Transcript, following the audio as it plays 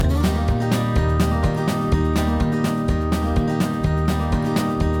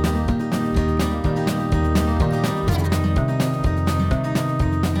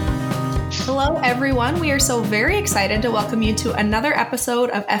everyone. We are so very excited to welcome you to another episode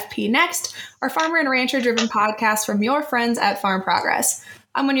of FP Next, our farmer and rancher driven podcast from your friends at Farm Progress.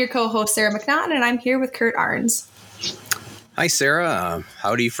 I'm one of your co-hosts, Sarah McNaughton, and I'm here with Kurt Arns. Hi, Sarah.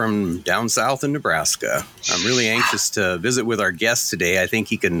 Howdy from down south in Nebraska. I'm really anxious to visit with our guest today. I think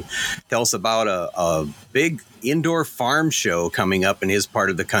he can tell us about a big indoor farm show coming up in his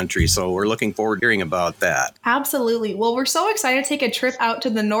part of the country. So we're looking forward to hearing about that. Absolutely. Well, we're so excited to take a trip out to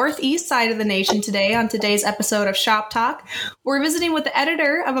the northeast side of the nation today on today's episode of Shop Talk. We're visiting with the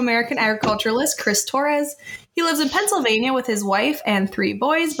editor of American Agriculturalist, Chris Torres. He lives in Pennsylvania with his wife and 3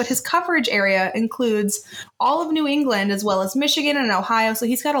 boys, but his coverage area includes all of New England as well as Michigan and Ohio. So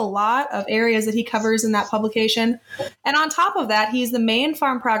he's got a lot of areas that he covers in that publication. And on top of that, he's the main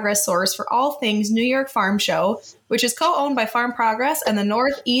Farm Progress source for all things New York Farm Show, which is co-owned by Farm Progress and the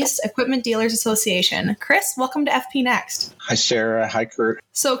Northeast Equipment Dealers Association. Chris, welcome to FP Next. Hi, Sarah. Hi, Kurt.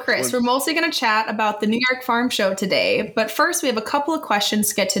 So, Chris, we're mostly going to chat about the New York Farm Show today. But first, we have a couple of questions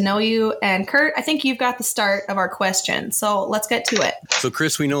to get to know you. And Kurt, I think you've got the start of our question. So let's get to it. So,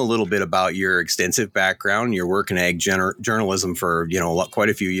 Chris, we know a little bit about your extensive background, your work in ag journalism for, quite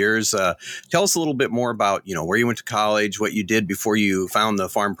a few years. Tell us a little bit more about, where you went to college, what you did before you found the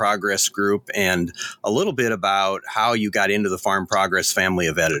Farm Progress Group, and a little bit about how you got into the Farm Progress family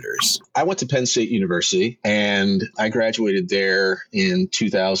of editors. I went to Penn State University and I graduated there in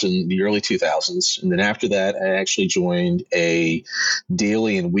the early 2000s. And then after that, I actually joined a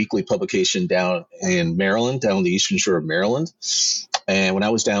daily and weekly publication down in Maryland, down on the Eastern Shore of Maryland. And when I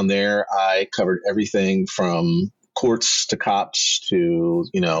was down there, I covered everything from courts to cops to,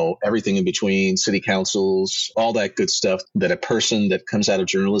 everything in between, city councils, all that good stuff that a person that comes out of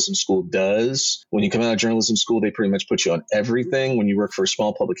journalism school does. When you come out of journalism school, they pretty much put you on everything when you work for a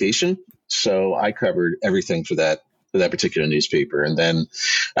small publication. So I covered everything for that particular newspaper. And then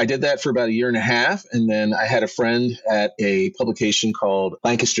I did that for about a year and a half. And then I had a friend at a publication called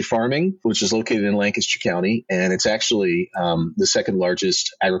Lancaster Farming, which is located in Lancaster County. And it's actually the second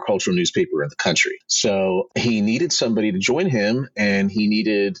largest agricultural newspaper in the country. So he needed somebody to join him, and he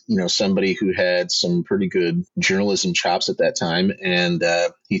needed, somebody who had some pretty good journalism chops at that time. And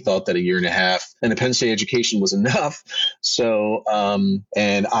he thought that a year and a half and a Penn State education was enough. So,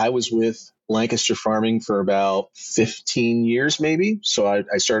 and I was with Lancaster Farming for about 15 years, maybe. So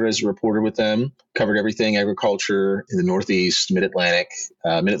I started as a reporter with them, covered everything agriculture in the Northeast, Mid-Atlantic.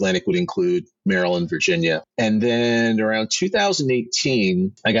 Mid-Atlantic would include Maryland, Virginia. And then around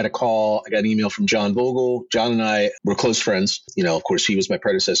 2018, I got an email from John Vogel. John and I were close friends. Of course, he was my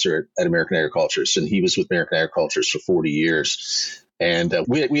predecessor at American Agriculturist, and he was with American Agriculturist for 40 years. And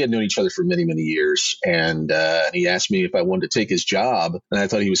we had known each other for many, many years. And he asked me if I wanted to take his job. And I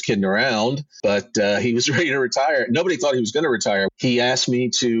thought he was kidding around, but he was ready to retire. Nobody thought he was going to retire. He asked me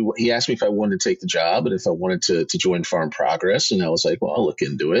if I wanted to take the job and if I wanted to join Farm Progress. And I was like, well, I'll look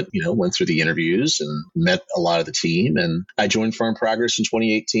into it. Went through the interviews and met a lot of the team. And I joined Farm Progress in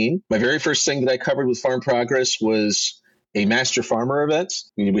 2018. My very first thing that I covered with Farm Progress was a Master Farmer event.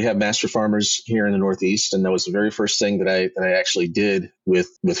 We have Master Farmers here in the Northeast, and that was the very first thing that I actually did with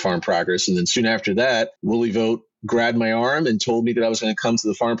Farm Progress. And then soon after that, Willie Vogt grabbed my arm and told me that I was going to come to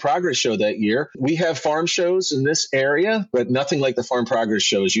the Farm Progress show that year. We have farm shows in this area, but nothing like the Farm Progress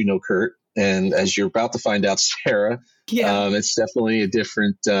show, as you know, Kurt. And as you're about to find out, Sarah, it's definitely a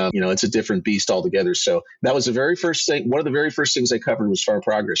different, it's a different beast altogether. So that was the very first thing. One of the very first things I covered was Farm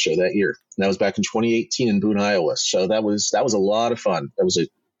Progress show that year. And that was back in 2018 in Boone, Iowa. So that was a lot of fun. That was a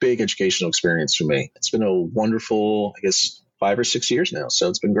big educational experience for me. It's been a wonderful, 5 or 6 years now. So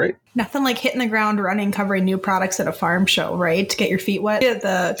it's been great. Nothing like hitting the ground running, covering new products at a farm show, right? To get your feet wet at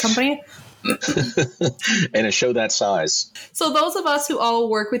the company. And a show that size. So those of us who all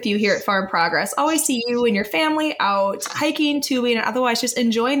work with you here at Farm Progress always see you and your family out hiking, tubing, and otherwise just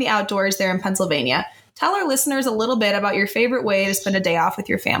enjoying the outdoors there in Pennsylvania. Tell our listeners a little bit about your favorite way to spend a day off with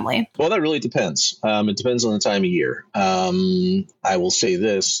your family. Well, that really depends. It depends on the time of year. I will say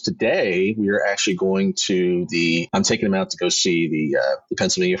this. Today, we are actually going to I'm taking them out to go see the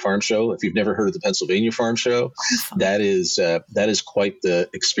Pennsylvania Farm Show. If you've never heard of the Pennsylvania Farm Show, that is quite the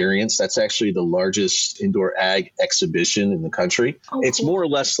experience. That's actually the largest indoor ag exhibition in the country. Oh, it's cool. more or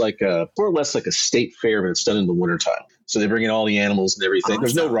less like a state fair, but it's done in the wintertime. So they bring in all the animals and everything. Awesome.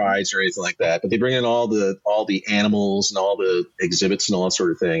 There's no rides or anything like that, but they bring in all the animals and all the exhibits and all that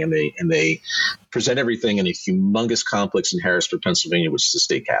sort of thing, and they present everything in a humongous complex in Harrisburg, Pennsylvania, which is the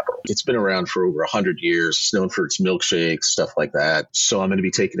state capital. It's been around for over 100 years. It's known for its milkshakes, stuff like that. So I'm going to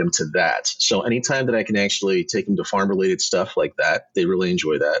be taking them to that. So anytime that I can actually take them to farm-related stuff like that, they really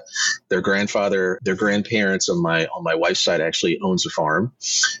enjoy that. Their grandparents on my wife's side actually owns a farm.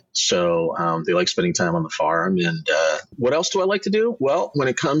 So they like spending time on the farm. And what else do I like to do? Well, when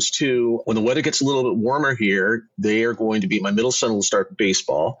the weather gets a little bit warmer here, they are going to be, my middle son will start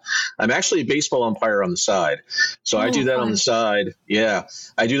baseball. I'm actually a baseball umpire on the side. So I do that on the side. Yeah.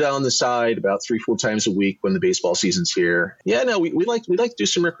 I do that on the side about 3-4 times a week when the baseball season's here. Yeah, no, we like to do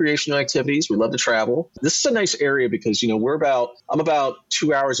some recreational activities. We love to travel. This is a nice area because, I'm about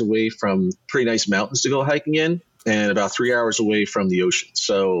 2 hours away from pretty nice mountains to go hiking in, and about 3 hours away from the ocean.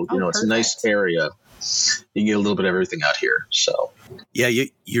 So, it's perfect. a nice area. You can get a little bit of everything out here. So, yeah,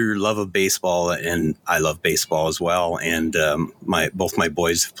 your love of baseball, and I love baseball as well. And both my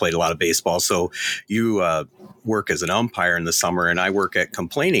boys have played a lot of baseball. So you work as an umpire in the summer, and I work at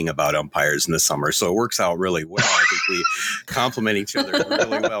complaining about umpires in the summer. So it works out really well. I think we complement each other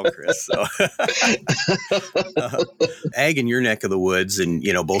really well, Chris. So ag in your neck of the woods, and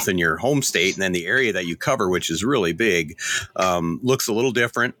both in your home state and then the area that you cover, which is really big, looks a little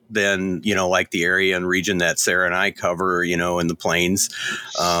different than like the area and region that Sarah and I cover, in the plains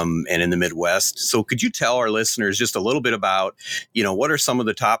and in the Midwest. So could you tell our listeners just a little bit about, what are some of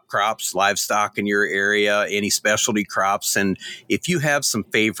the top crops, livestock in your area, any specialty crops, and if you have some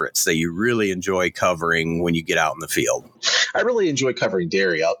favorites that you really enjoy covering when you get out in the field? I really enjoy covering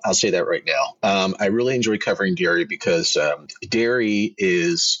dairy. I'll say that right now. I really enjoy covering dairy because dairy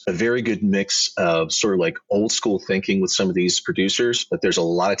is a very good mix of sort of like old school thinking with some of these producers, but there's a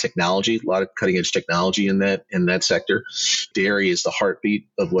lot of technology, a lot of cutting edge technology in that sector. Dairy is the heartbeat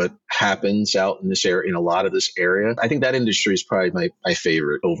of what happens out in this area, in a lot of this area. I think that industry is probably my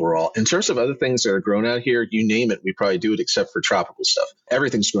favorite overall. In terms of other things that are grown out here, you name it, we probably do it except for tropical stuff.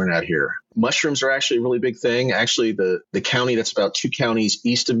 Everything's grown out here. Mushrooms are actually a really big thing. Actually, the county that's about 2 counties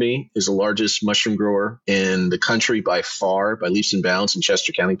east of me is the largest mushroom grower in the country by far, by leaps and bounds, in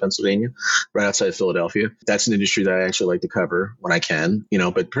Chester County, Pennsylvania, right outside of Philadelphia. That's an industry that I actually like to cover when I can,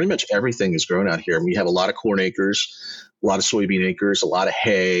 but pretty much everything is grown out here. We have a lot of corn acres, a lot of soybean acres, a lot of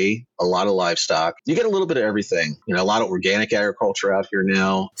hay, a lot of livestock. You get a little bit of everything. A lot of organic agriculture out here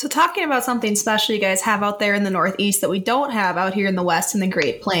now. So talking about something special you guys have out there in the Northeast that we don't have out here in the West and the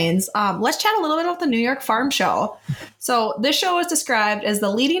Great Plains, let's chat a little bit about the New York Farm Show. So this show is described as the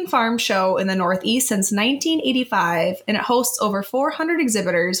leading farm show in the Northeast since 1985, and it hosts over 400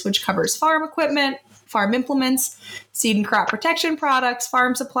 exhibitors, which covers farm equipment, farm implements, seed and crop protection products,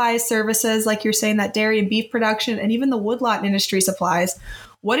 farm supplies, services, like you're saying, that dairy and beef production, and even the woodlot industry supplies.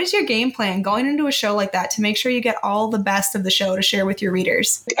 What is your game plan going into a show like that to make sure you get all the best of the show to share with your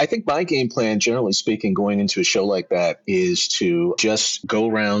readers? I think my game plan, generally speaking, going into a show like that is to just go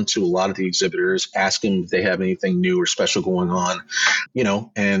around to a lot of the exhibitors, ask them if they have anything new or special going on,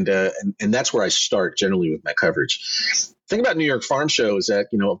 and that's where I start generally with my coverage. Thing about New York Farm Show is that,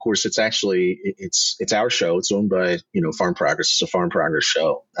 of course, it's our show. It's owned by, Farm Progress. It's a Farm Progress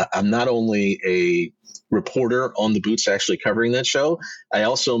show. I'm not only a reporter on the booths actually covering that show, I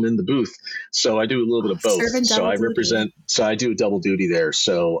also am in the booth. So I do a little bit of both. So I do a double duty there.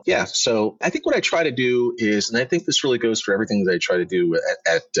 So yeah. So I think what I try to do is, and I think this really goes for everything that I try to do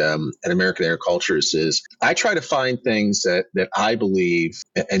at American Agriculturist, is I try to find things that I believe,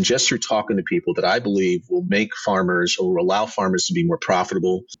 and just through talking to people, that I believe will make farmers or will allow farmers to be more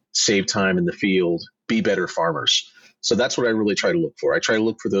profitable, save time in the field, be better farmers. So that's what I really try to look for. I try to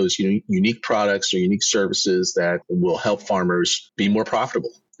look for those unique products or unique services that will help farmers be more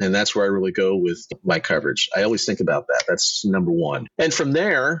profitable. And that's where I really go with my coverage. I always think about that. That's number one. And from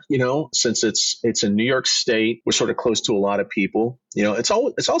there, since it's in New York State, we're sort of close to a lot of people. It's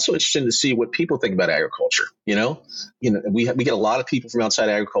also interesting to see what people think about agriculture. We get a lot of people from outside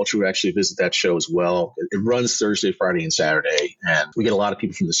agriculture who actually visit that show as well. It runs Thursday, Friday, and Saturday, and we get a lot of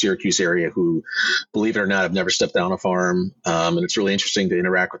people from the Syracuse area who, believe it or not, have never stepped on a farm. And it's really interesting to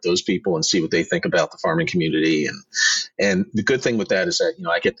interact with those people and see what they think about the farming community. And the good thing with that is that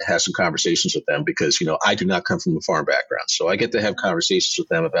I get to have some conversations with them because I do not come from a farm background, so I get to have conversations with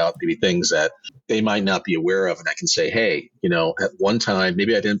them about maybe things that they might not be aware of, and I can say, hey, at one time,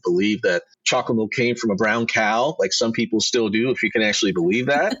 maybe I didn't believe that chocolate milk came from a brown cow, like some people still do, if you can actually believe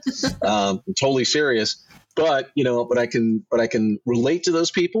that. I'm totally serious. But I can relate to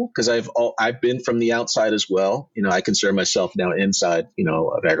those people because I've been from the outside as well. I consider myself now inside,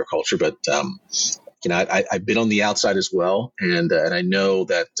 of agriculture, but I've been on the outside as well, and I know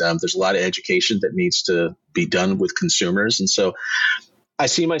that there's a lot of education that needs to be done with consumers, and so I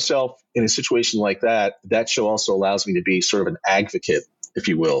see myself in a situation like that. That show also allows me to be sort of an advocate, if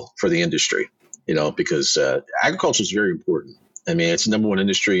you will, for the industry, because agriculture is very important. I mean, it's the number one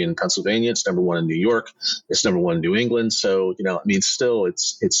industry in Pennsylvania. It's number one in New York. It's number one in New England. So, still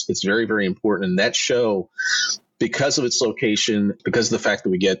it's very, very important. And that show, because of its location, because of the fact that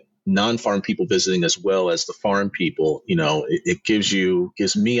we get non-farm people visiting as well as the farm people, it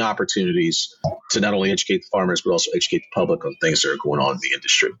gives me opportunities to not only educate the farmers, but also educate the public on things that are going on in the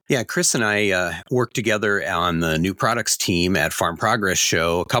industry. Yeah, Chris and I worked together on the new products team at Farm Progress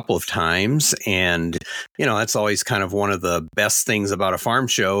Show a couple of times. And, that's always kind of one of the best things about a farm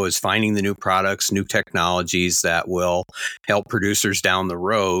show is finding the new products, new technologies that will help producers down the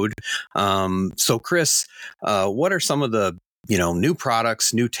road. So Chris, what are some of the new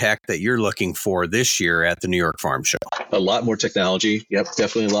products, new tech that you're looking for this year at the New York Farm Show? A lot more technology. Yep,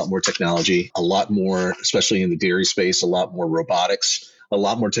 definitely a lot more technology. A lot more, especially in the dairy space, a lot more robotics. A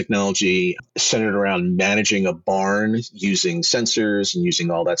lot more technology centered around managing a barn using sensors and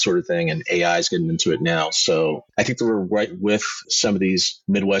using all that sort of thing. And AI is getting into it now. So I think that we're right with some of these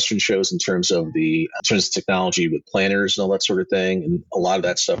Midwestern shows in terms of technology with planters and all that sort of thing. And a lot of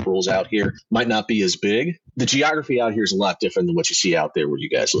that stuff rolls out here. Might not be as big. The geography out here is a lot different than what you see out there where you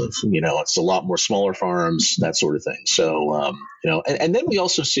guys live. It's a lot more smaller farms, that sort of thing. So, and then we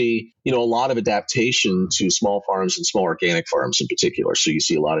also see, a lot of adaptation to small farms and small organic farms in particular. So you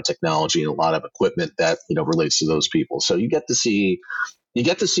see a lot of technology and a lot of equipment that, relates to those people. So you get to see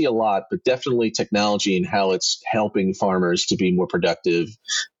a lot, but definitely technology and how it's helping farmers to be more productive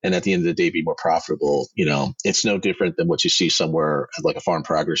and at the end of the day be more profitable. It's no different than what you see somewhere at like a Farm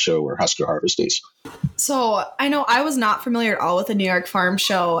Progress Show or Husker Harvest Days. So I know I was not familiar at all with the New York Farm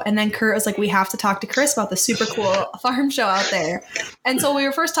Show. And then Kurt was like, we have to talk to Chris about the super cool farm show out there. And so we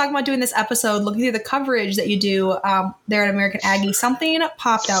were first talking about doing this episode, looking through the coverage that you do there at American Aggie. Something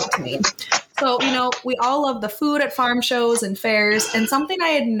popped out to me. So, we all love the food at farm shows and fairs, and something I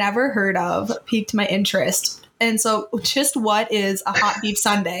had never heard of piqued my interest. And so just what is a hot beef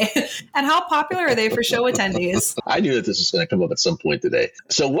sundae and how popular are they for show attendees? I knew that this was going to come up at some point today.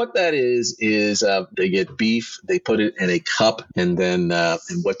 So what that is they get beef, they put it in a cup, and then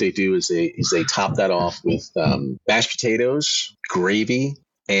and what they do is they top that off with mashed potatoes, gravy,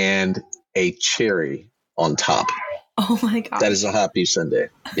 and a cherry on top. Oh my God. That is a hot beef sundae.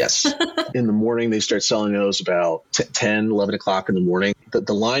 Yes. In the morning, they start selling those about 10, 11 o'clock in the morning.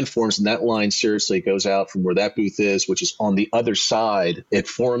 The line forms, and that line seriously goes out from where that booth is, which is on the other side. It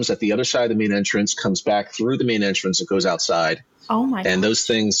forms at the other side of the main entrance, comes back through the main entrance, and goes outside. Oh my God. And those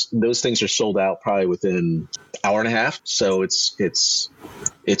things are sold out probably within an hour and a half. So it's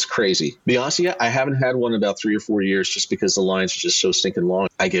crazy. To be honest with you, I haven't had one in about 3 or 4 years just because the lines are just so stinking long.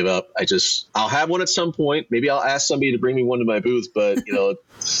 I give up. I'll have one at some point. Maybe I'll ask somebody to bring me one to my booth, but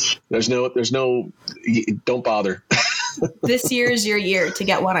there's no, don't bother. This year is your year to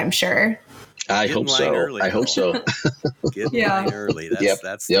get one, I'm sure. I hope so. Early, I hope so. Get in line early.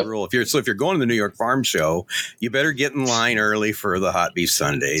 That's the rule. If you're going to the New York Farm Show, you better get in line early for the hot beef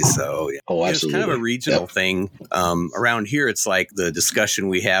sundaes. So absolutely. It's kind of a regional thing. Around here, it's like the discussion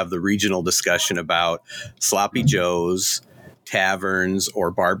we have, the regional discussion about sloppy joes, taverns,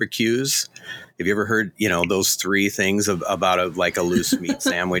 or barbecues. Have you ever heard, those three things about a loose meat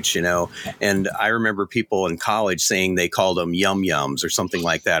sandwich, And I remember people in college saying they called them yum yums or something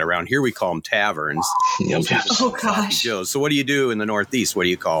like that. Around here, we call them taverns. Oh gosh. Joes. So what do you do in the Northeast? What do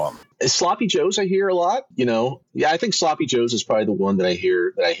you call them? Sloppy joes, I hear a lot. I think sloppy joes is probably the one that I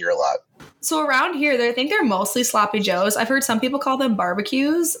hear a lot. So around here, I think they're mostly sloppy joes. I've heard some people call them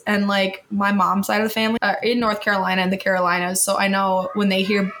barbecues, and like my mom's side of the family are in North Carolina and the Carolinas. So I know when they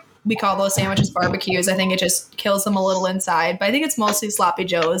hear we call those sandwiches barbecues, I think it just kills them a little inside. But I think it's mostly sloppy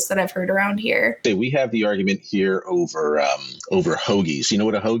joes that I've heard around here. We have the argument here over hoagies. You know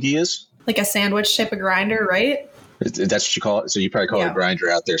what a hoagie is? Like a sandwich type of grinder, right? That's what you call it. So you probably call it a grinder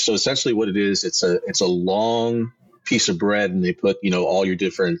out there. So essentially what it is, it's a long piece of bread, and they put, all your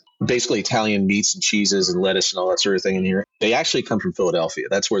different, basically Italian meats and cheeses and lettuce and all that sort of thing in here. They actually come from Philadelphia.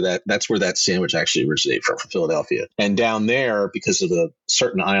 That's where that sandwich actually originated from Philadelphia. And down there, because of a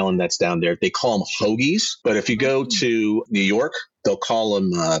certain island that's down there, they call them hoagies. But if you go to New York, they'll call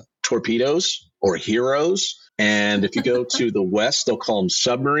them torpedoes or heroes. And if you go to the West, they'll call them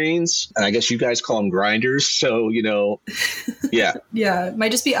submarines. And I guess you guys call them grinders. So, yeah. Yeah, it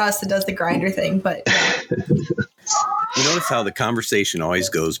might just be us that does the grinder thing, but yeah. You notice how the conversation always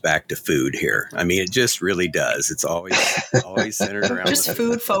goes back to food here. I mean, it just really does. It's always centered around just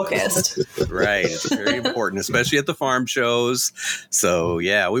food focused. Right. It's very important, especially at the farm shows. So,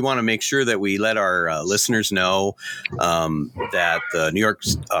 yeah, we want to make sure that we let our listeners know that the New York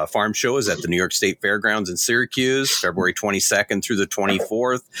Farm Show is at the New York State Fairgrounds in Syracuse, February 22nd through the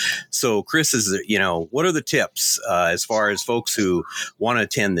 24th. So, Chris, what are the tips as far as folks who want to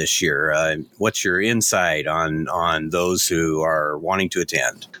attend this year? What's your insight on those who are wanting to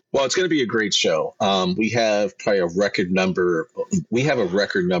attend? Well, it's going to be a great show. We have probably a record number. We have a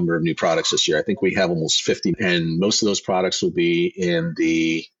record number of new products this year. I think we have almost 50, and most of those products will be in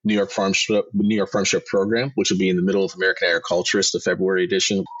the New York Farm Show program, which will be in the middle of American Agriculturist, the February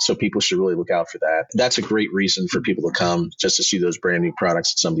edition. So people should really look out for that. That's a great reason for people to come, just to see those brand new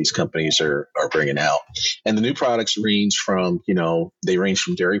products that some of these companies are bringing out. And the new products range from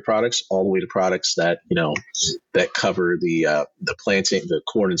dairy products all the way to products that cover the planting, the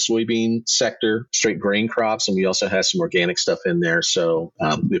corn and soybean sector, straight grain crops, and we also have some organic stuff in there. So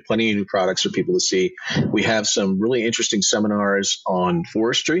we have plenty of new products for people to see. We have some really interesting seminars on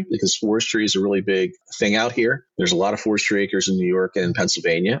forestry, because forestry is a really big thing out here. There's a lot of forestry acres in New York and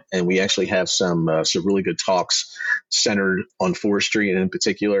Pennsylvania, and we actually have some really good talks centered on forestry, and in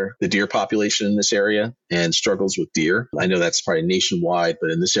particular the deer population in this area and struggles with deer. I know that's probably nationwide,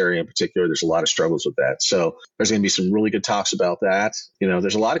 but in this area in particular, there's a lot of struggles with that. So there's going to be some really good talks about that.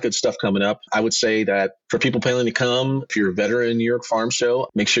 There's a lot of good stuff coming up. I would say that for people planning to come, if you're a veteran in New York Farm Show,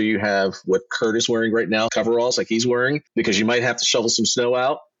 make sure you have what Kurt is wearing right now, coveralls like he's wearing, because you might have to shovel some snow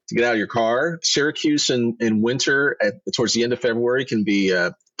out to get out of your car. Syracuse in winter towards the end of February can be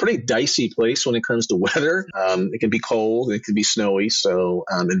a pretty dicey place when it comes to weather. It can be cold, it can be snowy,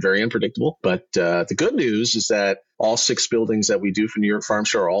 and very unpredictable. But the good news is that all 6 buildings that we do for New York Farm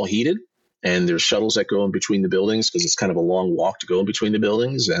Show are all heated. And there's shuttles that go in between the buildings, because it's kind of a long walk to go in between the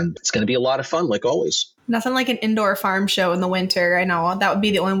buildings. And it's going to be a lot of fun, like always. Nothing like an indoor farm show in the winter. I know that would be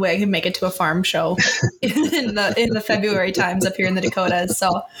the only way I could make it to a farm show in the February times up here in the Dakotas.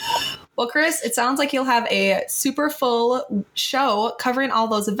 So, well, Chris, it sounds like you'll have a super full show covering all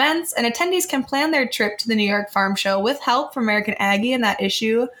those events, and attendees can plan their trip to the New York Farm Show with help from American Aggie and that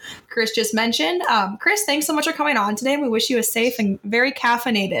issue Chris just mentioned. Chris, thanks so much for coming on today. We wish you a safe and very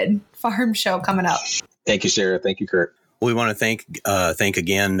caffeinated farm show coming up. Thank you, Sarah. Thank you, Kurt. We want to thank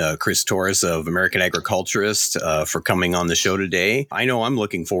again Chris Torres of American Agriculturist for coming on the show today. I know I'm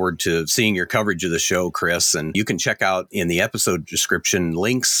looking forward to seeing your coverage of the show, Chris, and you can check out in the episode description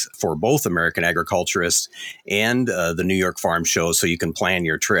links for both American Agriculturist and the New York Farm Show, so you can plan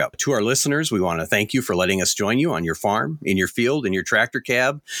your trip. To our listeners, we want to thank you for letting us join you on your farm, in your field, in your tractor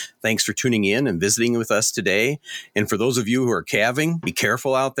cab. Thanks for tuning in and visiting with us today. And for those of you who are calving, be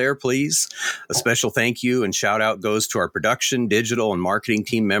careful out there, please. A special thank you and shout out goes to our production, digital, and marketing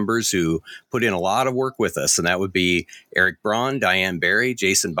team members who put in a lot of work with us. And that would be Eric Braun, Diane Barry,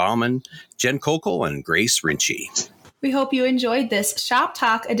 Jason Bauman, Jen Kokel, and Grace Rinchie. We hope you enjoyed this Shop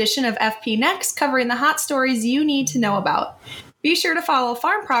Talk edition of FP Next, covering the hot stories you need to know about. Be sure to follow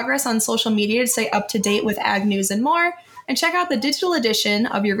Farm Progress on social media to stay up to date with ag news and more. And check out the digital edition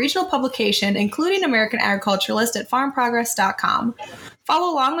of your regional publication, including American Agriculturalist, at farmprogress.com.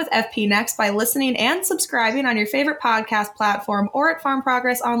 Follow along with FP Next by listening and subscribing on your favorite podcast platform or at Farm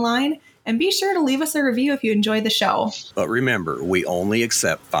Progress Online. And be sure to leave us a review if you enjoyed the show. But remember, we only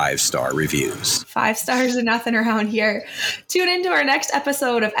accept 5-star reviews. 5 stars are nothing around here. Tune into our next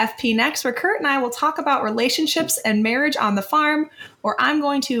episode of FP Next, where Kurt and I will talk about relationships and marriage on the farm, where I'm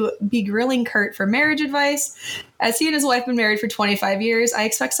going to be grilling Kurt for marriage advice. As he and his wife have been married for 25 years, I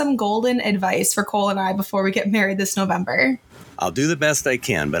expect some golden advice for Cole and I before we get married this November. I'll do the best I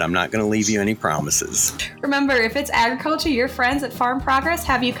can, but I'm not going to leave you any promises. Remember, if it's agriculture, your friends at Farm Progress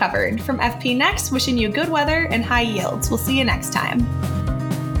have you covered. From FP Next, wishing you good weather and high yields. We'll see you next time.